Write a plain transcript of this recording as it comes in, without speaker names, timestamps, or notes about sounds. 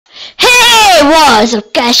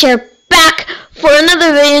guys, here back for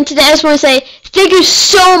another video, and today I just want to say thank you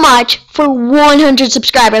so much for 100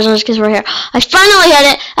 subscribers on this because we're here. I finally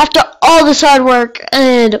had it after all this hard work,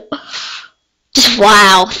 and just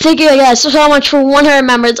wow. Thank you guys so much for 100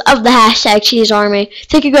 members of the hashtag Cheese Army.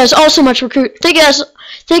 Thank you guys all so much,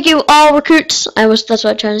 thank you all recruits. That's what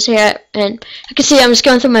I'm trying to say, and I can see I'm just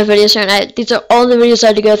going through my videos here, and these are all the videos I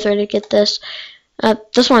had to go through to get this.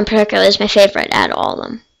 This one in particular is my favorite out of all of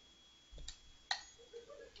them.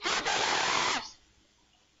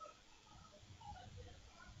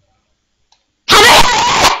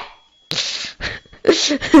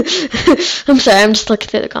 I'm sorry, I'm just looking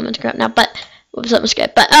through the comments right now, but whoops, that was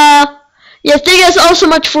good. But yeah, thank you guys all so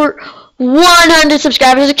much for 100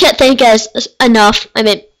 subscribers. I can't thank you guys enough. I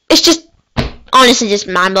mean, it's just honestly just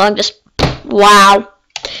mind blowing. Just wow.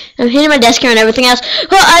 I'm hitting my desk here and everything else.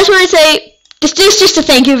 Well, I just want to say this is just a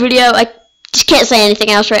thank you video. I just can't say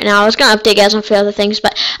anything else right now. I was gonna update you guys on a few other things,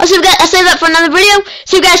 but I'll save that for another video.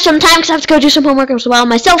 See you guys sometime because I have to go do some homework as well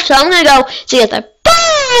myself. So I'm gonna go. See you guys there. Bye.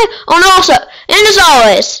 Oh, and also, and as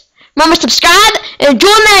always, remember to subscribe and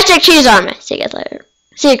join the hashtag Cheese Army. See you guys later.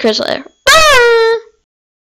 See you Chris later. Bye.